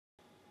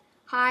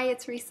Hi,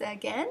 it's Risa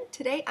again.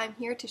 Today I'm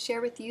here to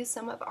share with you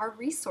some of our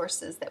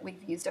resources that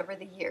we've used over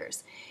the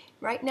years.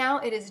 Right now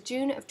it is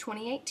June of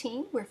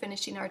 2018. We're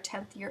finishing our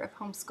 10th year of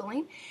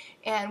homeschooling,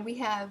 and we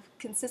have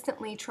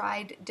consistently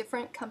tried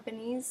different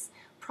companies'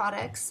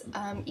 products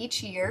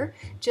each year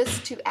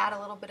just to add a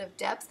little bit of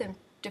depth and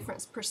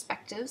different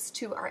perspectives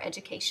to our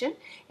education,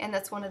 and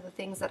that's one of the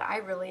things that I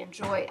really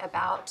enjoy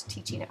about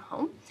teaching at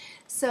home.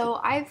 So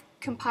I've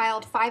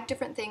compiled 5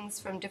 different things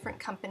from different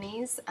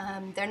companies.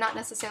 They're not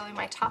necessarily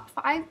my top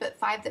 5, but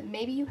 5 that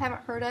maybe you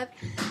haven't heard of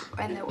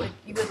and that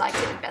you would like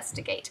to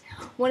investigate.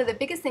 One of the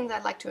biggest things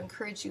I'd like to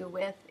encourage you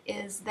with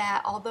is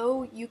that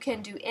although you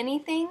can do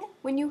anything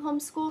when you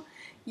homeschool,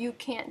 you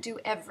can't do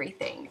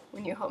everything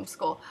when you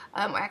homeschool.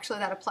 Actually,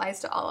 that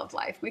applies to all of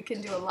life. We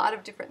can do a lot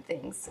of different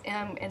things,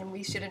 and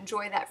we should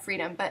enjoy that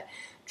freedom, but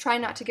try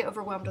not to get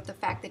overwhelmed with the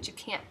fact that you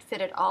can't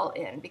fit it all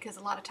in, because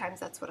a lot of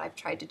times that's what I've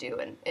tried to do,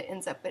 and it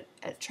ends up at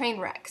a train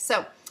wreck.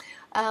 So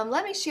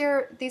let me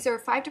share. These are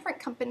 5 different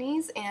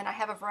companies, and I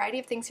have a variety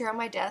of things here on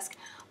my desk.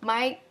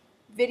 My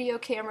video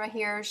camera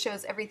here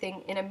shows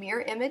everything in a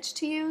mirror image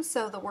to you,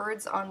 so the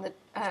words on the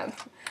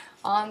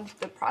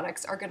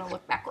products are going to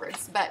look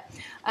backwards. But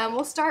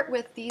we'll start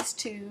with these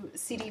 2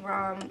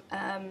 CD-ROM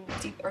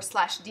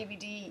slash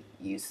DVD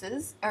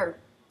uses or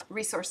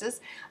resources.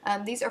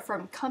 These are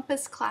from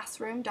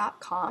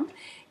compassclassroom.com,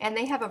 and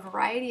they have a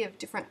variety of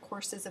different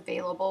courses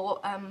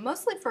available,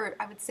 mostly for,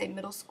 I would say,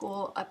 middle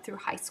school up through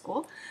high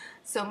school,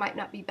 so it might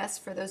not be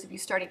best for those of you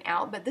starting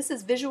out. But this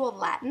is Visual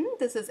Latin.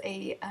 This is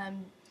a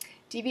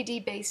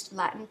DVD-based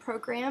Latin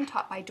program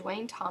taught by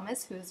Dwayne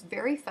Thomas, who is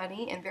very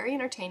funny and very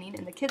entertaining,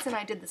 and the kids and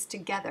I did this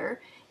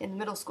together in the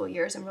middle school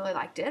years and really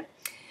liked it.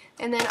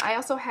 And then I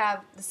also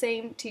have the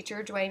same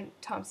teacher, Dwayne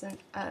Thompson,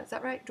 is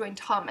that right? Dwayne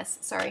Thomas,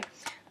 sorry.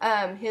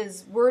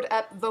 His Word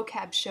Up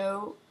Vocab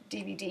Show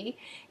DVD,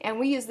 and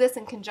we use this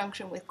in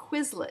conjunction with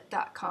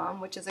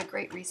Quizlet.com, which is a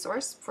great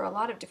resource for a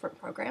lot of different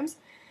programs.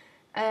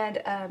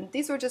 And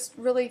these were just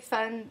really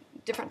fun,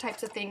 different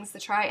types of things to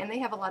try, and they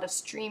have a lot of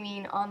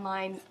streaming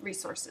online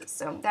resources.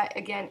 So that,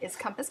 again, is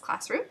Compass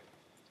Classroom.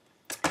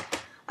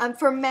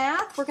 For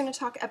math, we're going to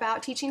talk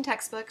about teaching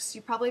textbooks.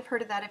 You probably have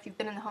heard of that if you've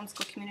been in the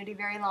homeschool community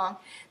very long.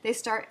 They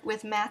start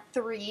with Math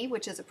 3,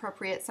 which is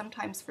appropriate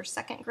sometimes for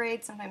 2nd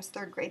grade, sometimes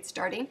 3rd grade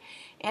starting.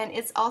 And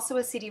it's also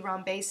a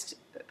CD-ROM based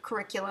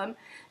curriculum,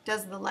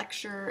 does the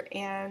lecture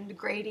and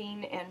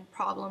grading and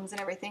problems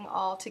and everything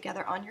all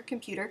together on your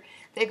computer.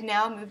 They've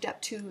now moved up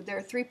to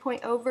their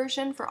 3.0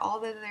 version for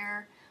all of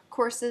their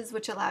courses,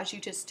 which allows you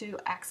just to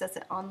access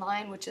it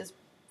online, which is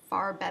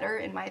far better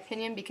in my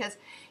opinion, because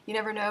you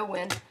never know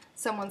when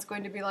someone's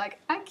going to be like,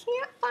 I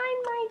can't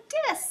find my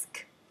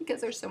disc, because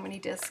there's so many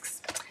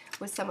discs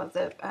with some of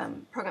the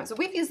programs. So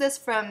we've used this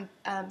from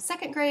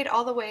 2nd grade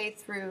all the way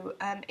through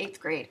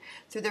 8th grade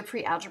through their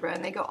pre-algebra,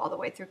 and they go all the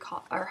way through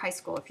or high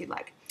school if you'd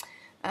like.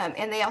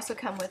 And they also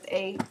come with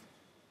a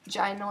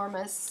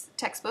ginormous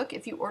textbook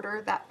if you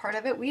order that part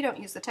of it. We don't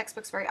use the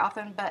textbooks very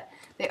often, but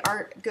they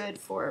are good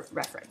for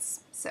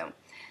reference. So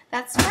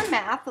that's for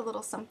math, a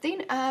little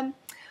something.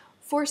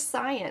 For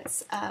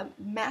science,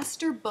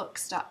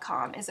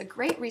 masterbooks.com is a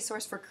great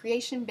resource for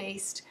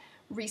creation-based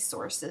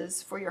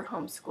resources for your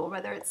homeschool,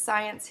 whether it's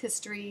science,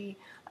 history,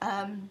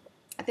 I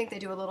think they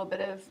do a little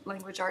bit of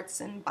language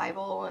arts and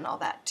Bible and all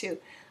that too.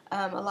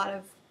 A lot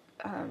of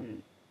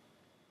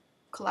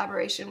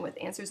collaboration with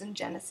Answers in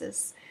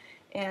Genesis,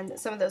 and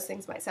some of those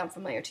things might sound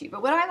familiar to you.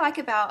 But what I like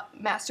about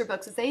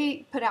Masterbooks is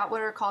they put out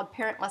what are called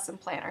parent lesson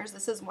planners.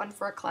 This is one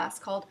for a class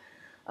called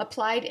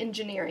Applied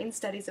Engineering,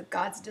 Studies of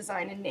God's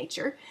Design in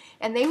Nature,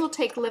 and they will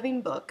take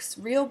living books,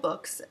 real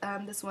books.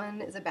 This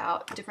one is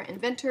about different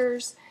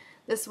inventors.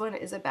 This one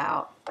is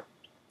about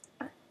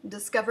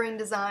discovering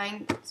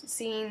design,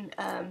 seeing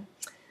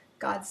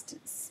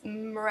God's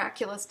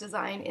miraculous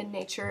design in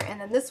nature.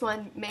 And then this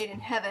one, Made in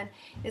Heaven,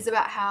 is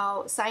about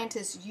how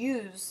scientists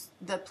use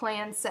the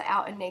plans set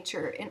out in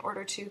nature in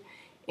order to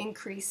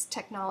increase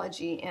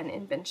technology and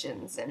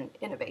inventions and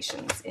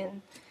innovations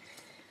in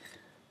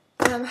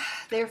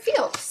their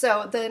field.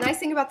 So the nice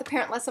thing about the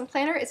parent lesson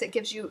planner is it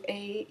gives you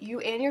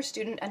and your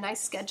student a nice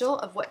schedule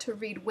of what to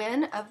read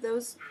when of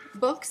those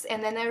books,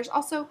 and then there's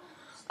also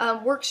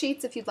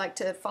worksheets if you'd like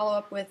to follow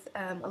up with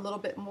a little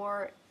bit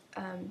more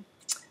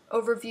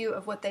overview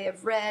of what they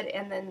have read,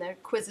 and then the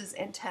quizzes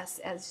and tests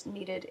as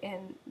needed,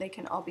 and they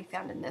can all be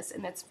found in this,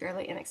 and that's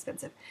fairly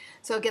inexpensive.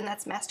 So again,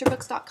 that's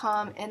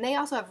masterbooks.com, and they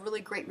also have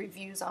really great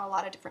reviews on a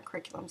lot of different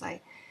curriculums.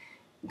 I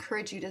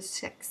encourage you to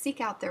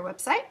seek out their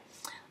website.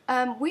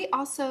 We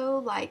also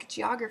like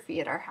geography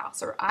at our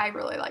house, or I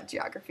really like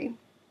geography,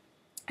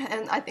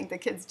 and I think the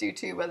kids do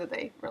too, whether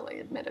they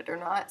really admit it or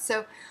not.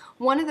 So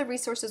one of the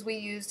resources we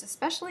used,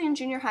 especially in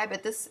junior high,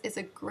 but this is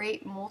a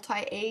great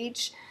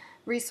multi-age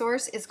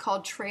resource, is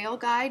called Trail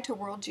Guide to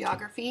World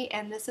Geography,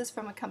 and this is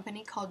from a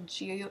company called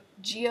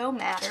Geo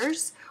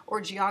Matters, or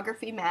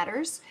Geography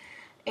Matters,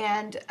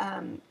 and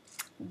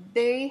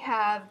they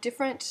have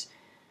different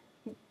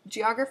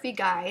geography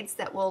guides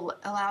that will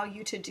allow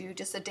you to do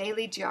just a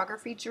daily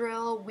geography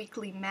drill,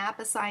 weekly map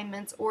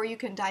assignments, or you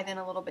can dive in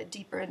a little bit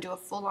deeper and do a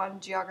full-on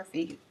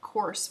geography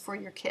course for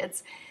your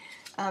kids.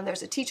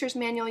 There's a teacher's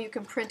manual you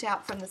can print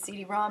out from the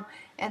CD-ROM,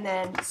 and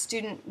then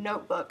student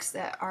notebooks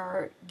that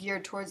are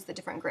geared towards the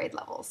different grade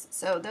levels.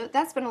 So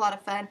that's been a lot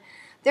of fun.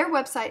 Their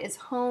website is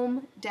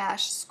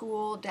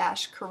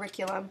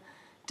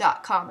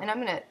home-school-curriculum.com, and I'm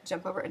going to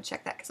jump over and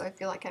check that because I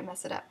feel like I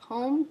mess it up.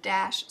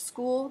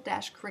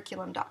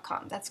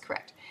 home-school-curriculum.com. That's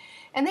correct.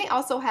 And they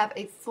also have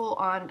a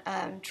full-on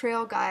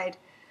trail guide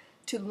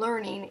to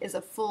learning, is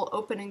a full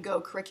open and go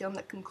curriculum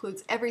that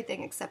includes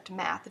everything except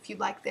math. If you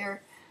like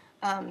their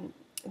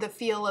the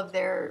feel of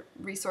their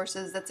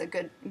resources, that's a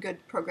good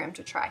program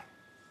to try.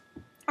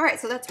 All right,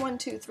 so that's 4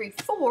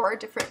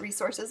 different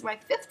resources. My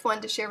fifth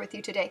one to share with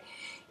you today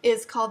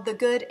is called The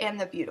Good and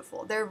the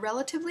Beautiful. They're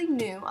relatively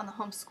new on the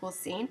homeschool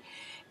scene,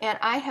 and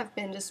I have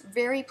been just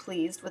very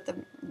pleased with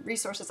the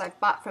resources I've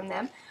bought from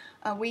them.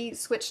 We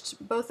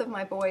switched both of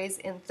my boys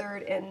in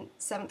 3rd and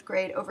 7th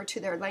grade over to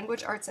their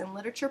language arts and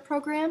literature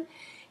program.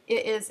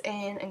 It is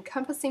an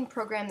encompassing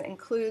program that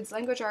includes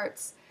language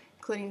arts,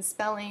 including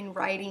spelling,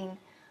 writing,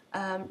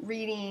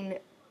 reading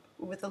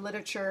with the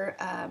literature,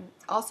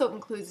 also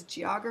includes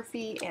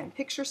geography and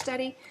picture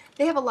study.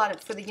 They have a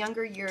lot for the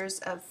younger years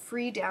of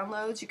free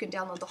downloads. You can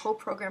download the whole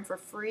program for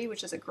free,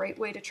 which is a great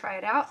way to try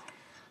it out.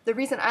 The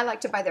reason I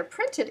like to buy their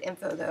printed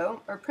info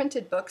though, or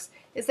printed books,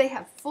 is they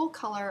have full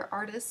color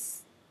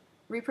artists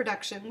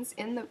reproductions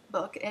in the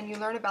book, and you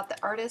learn about the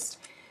artist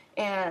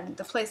and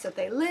the place that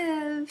they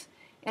live,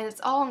 and it's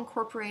all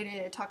incorporated.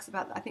 It talks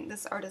about, I think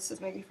this artist is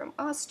maybe from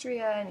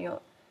Austria, and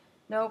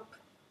no,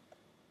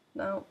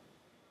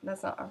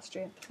 that's not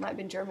Austria. It might have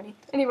been Germany.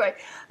 Anyway,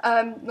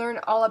 learn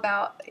all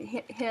about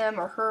him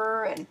or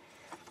her and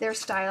their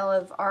style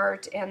of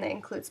art, and that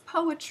includes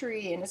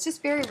poetry, and it's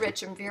just very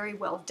rich and very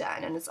well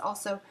done. And it's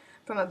also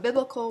from a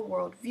biblical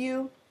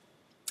worldview,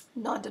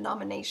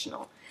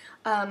 non-denominational.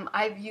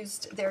 I've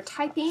used their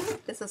typing.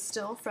 This is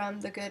still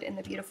from The Good and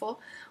the Beautiful,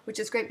 which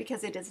is great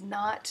because it is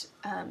not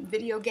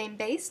video game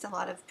based. A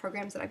lot of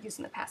programs that I've used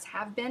in the past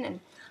have been,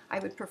 and I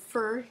would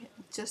prefer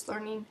just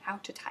learning how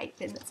to type,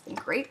 and it's been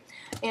great.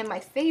 And my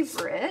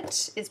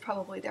favorite is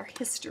probably their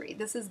history.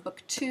 This is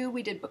book 2.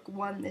 We did book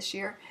 1 this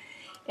year.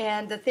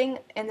 And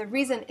the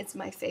reason it's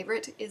my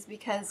favorite is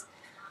because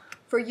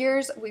for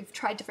years we've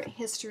tried different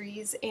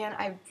histories, and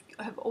I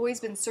have always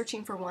been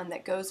searching for one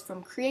that goes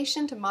from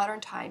creation to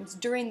modern times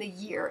during the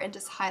year and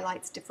just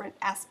highlights different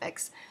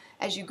aspects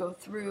as you go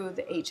through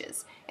the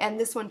ages. And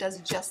this one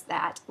does just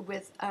that,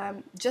 with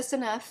just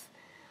enough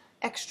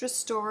extra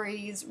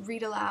stories,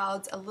 read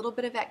alouds, a little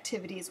bit of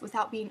activities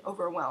without being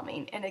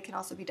overwhelming. And it can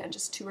also be done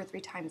just 2 or 3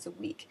 times a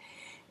week.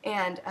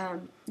 And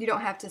you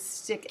don't have to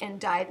stick and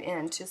dive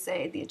into,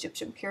 say, the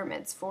Egyptian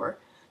pyramids for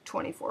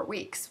 24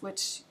 weeks,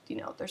 which,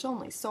 there's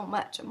only so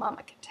much a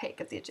mama can take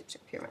of the Egyptian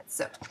pyramids.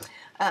 So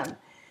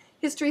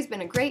history's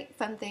been a great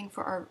fun thing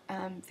for our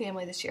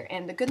family this year.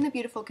 And The Good and the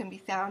Beautiful can be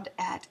found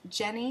at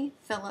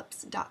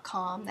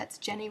jennyphillips.com. That's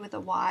Jenny with a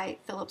Y,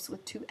 Phillips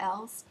with 2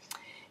 L's.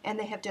 And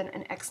they have done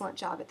an excellent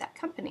job at that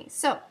company.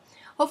 So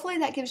hopefully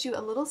that gives you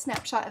a little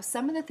snapshot of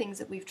some of the things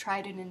that we've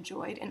tried and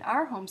enjoyed in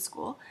our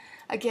homeschool.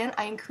 Again,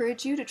 I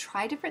encourage you to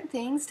try different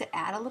things to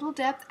add a little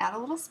depth, add a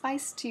little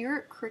spice to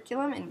your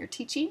curriculum and your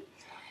teaching.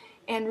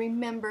 And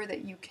remember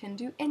that you can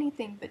do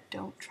anything, but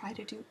don't try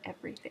to do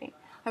everything.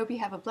 I hope you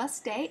have a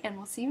blessed day, and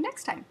we'll see you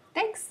next time.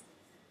 Thanks!